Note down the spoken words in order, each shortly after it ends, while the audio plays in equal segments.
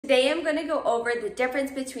Today I'm going to go over the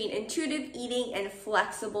difference between intuitive eating and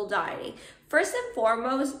flexible dieting. First and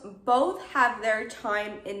foremost, both have their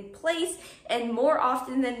time and place, and more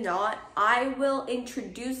often than not, I will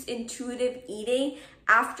introduce intuitive eating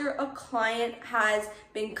after a client has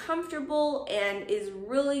been comfortable and is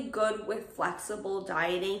really good with flexible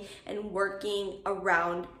dieting and working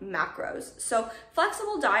around macros. So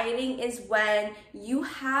flexible dieting is when you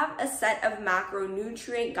have a set of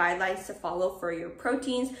macronutrient guidelines to follow for your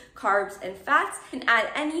proteins, carbs, and fats, and add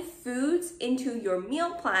any foods into your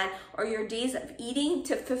meal plan or your days of eating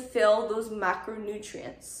to fulfill those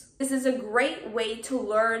macronutrients. This is a great way to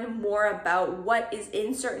learn more about what is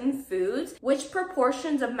in certain foods, which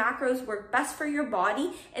proportions of macros work best for your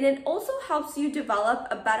body, and it also helps you develop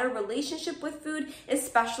a better relationship with food,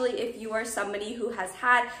 especially if you are somebody who has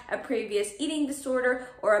had a previous eating disorder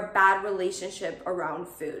or a bad relationship around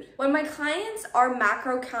food. When my clients are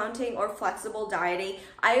macro counting or flexible dieting,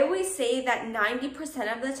 I always say that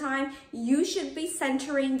 90% of the time, you should be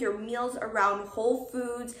centering your meals around whole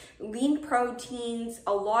foods, lean proteins,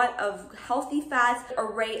 a lot of healthy fats,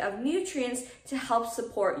 array of nutrients to help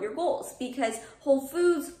support your goals, because whole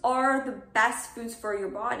foods are the best foods for your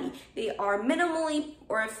body. They are minimally,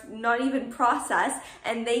 or if not even processed,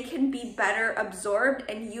 and they can be better absorbed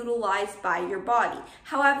and utilized by your body.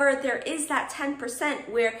 However, there is that 10%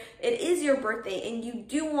 where it is your birthday and you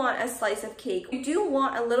do want a slice of cake, you do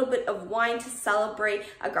want a little bit of wine to celebrate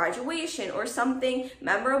a graduation or something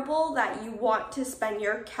memorable that you want to spend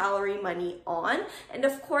your calorie money on. And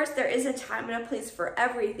of course, there is a time and a place for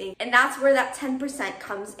everything, and that's where that 10%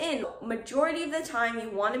 comes in. Majority of the time, you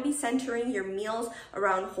want to be centering your meals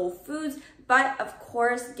around whole foods, but of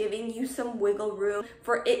course, giving you some wiggle room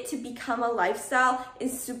for it to become a lifestyle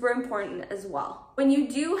is super important as well. When you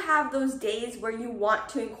do have those days where you want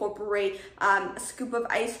to incorporate a scoop of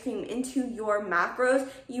ice cream into your macros,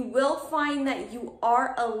 you will find that you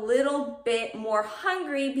are a little bit more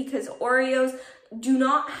hungry because Oreos do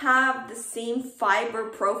not have the same fiber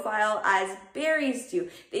profile as berries do.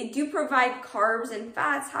 They do provide carbs and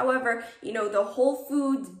fats. However, the whole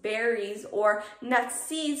foods, berries, or nut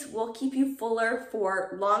seeds will keep you fuller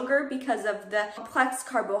for longer because of the complex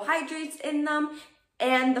carbohydrates in them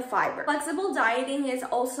and the fiber. Flexible dieting is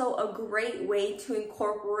also a great way to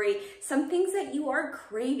incorporate some things that you are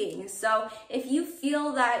craving. So if you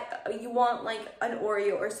feel that you want like an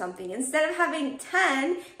Oreo or something, instead of having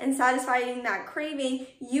 10 and satisfying that craving,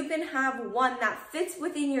 you can have one that fits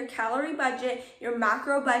within your calorie budget, your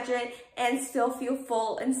macro budget, and still feel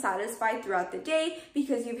full and satisfied throughout the day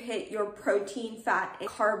because you've hit your protein, fat, and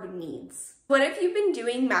carb needs. What if you've been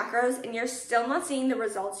doing macros and you're still not seeing the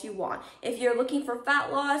results you want? If you're looking for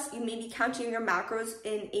fat loss, you may be counting your macros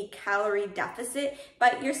in a calorie deficit,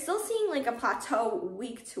 but you're still seeing like a plateau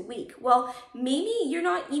week to week. Well, maybe you're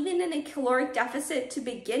not even in a caloric deficit to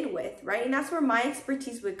begin with, right? And that's where my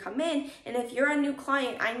expertise would come in. And if you're a new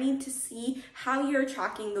client, I need to see how you're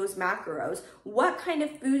tracking those macros, what kind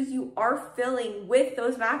of foods you are filling with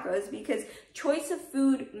those macros, because choice of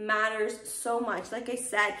food matters so much. Like I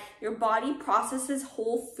said, your body processes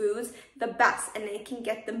whole foods the best and it can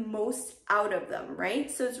get the most out of them, right?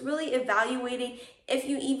 So it's really evaluating if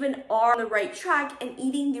you even are on the right track and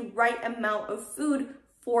eating the right amount of food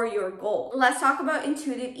for your goal. Let's talk about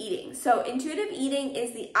intuitive eating. So intuitive eating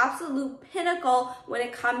is the absolute pinnacle when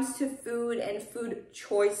it comes to food and food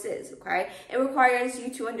choices, okay? It requires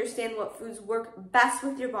you to understand what foods work best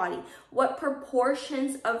with your body, what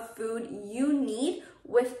proportions of food you need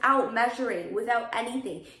without measuring, without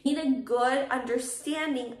anything. You need a good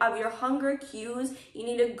understanding of your hunger cues. You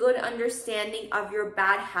need a good understanding of your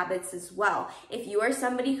bad habits as well. If you are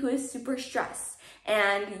somebody who is super stressed,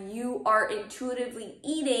 and you are intuitively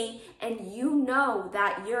eating and you know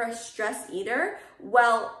that you're a stress eater,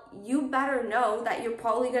 well, you better know that you're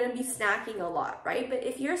probably going to be snacking a lot, right? But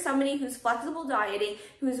if you're somebody who's flexible dieting,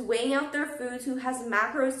 who's weighing out their foods, who has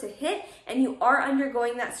macros to hit, and you are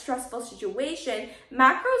undergoing that stressful situation,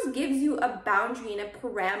 macros gives you a boundary and a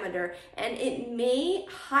parameter, and it may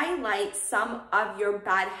highlight some of your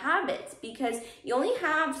bad habits because you only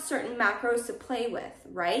have certain macros to play with,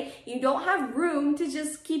 right? You don't have room to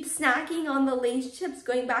just keep snacking on the Lay's chips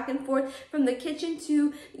going back and forth from the kitchen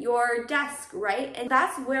to your desk, right? And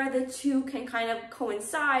that's where the two can kind of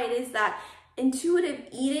coincide, is that intuitive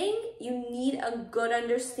eating, you need a good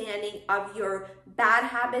understanding of your bad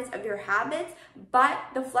habits, of your habits, but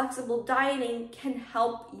the flexible dieting can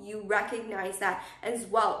help you recognize that as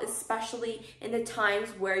well, especially in the times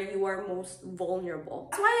where you are most vulnerable.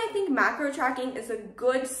 That's why I think macro tracking is a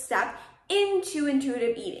good step into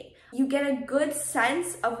intuitive eating. You get a good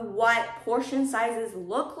sense of what portion sizes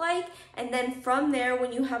look like, and then from there,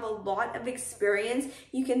 when you have a lot of experience,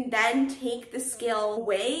 you can then take the scale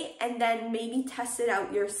away and then maybe test it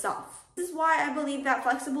out yourself. This is why I believe that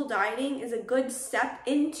flexible dieting is a good step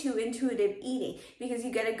into intuitive eating, because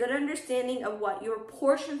you get a good understanding of what your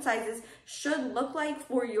portion sizes should look like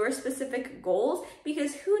for your specific goals,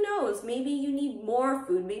 because who knows, maybe you need more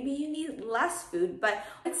food, maybe you need less food, but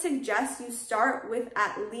I suggest you start with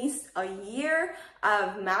at least a year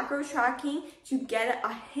of macro tracking to get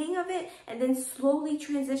a hang of it, and then slowly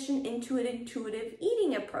transition into an intuitive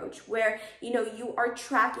eating approach where, you know, you are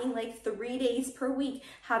tracking like 3 days per week,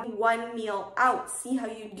 having one meal out, see how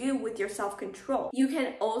you do with your self-control. You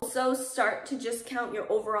can also start to just count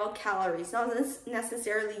your overall calories, not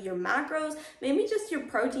necessarily your macros, maybe just your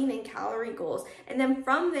protein and calorie goals. And then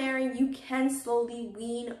from there, you can slowly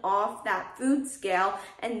wean off that food scale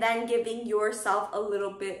and then giving yourself a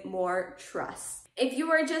little bit more trust. If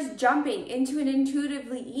you are just jumping into an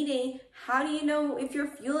intuitively eating, how do you know if you're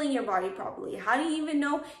fueling your body properly? How do you even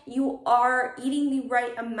know you are eating the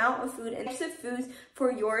right amount of food and types of foods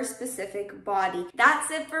for your specific body?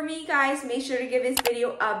 That's it for me, guys. Make sure to give this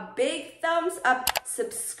video a big thumbs up,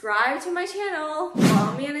 subscribe to my channel,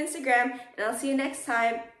 follow me on Instagram, and I'll see you next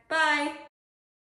time. Bye.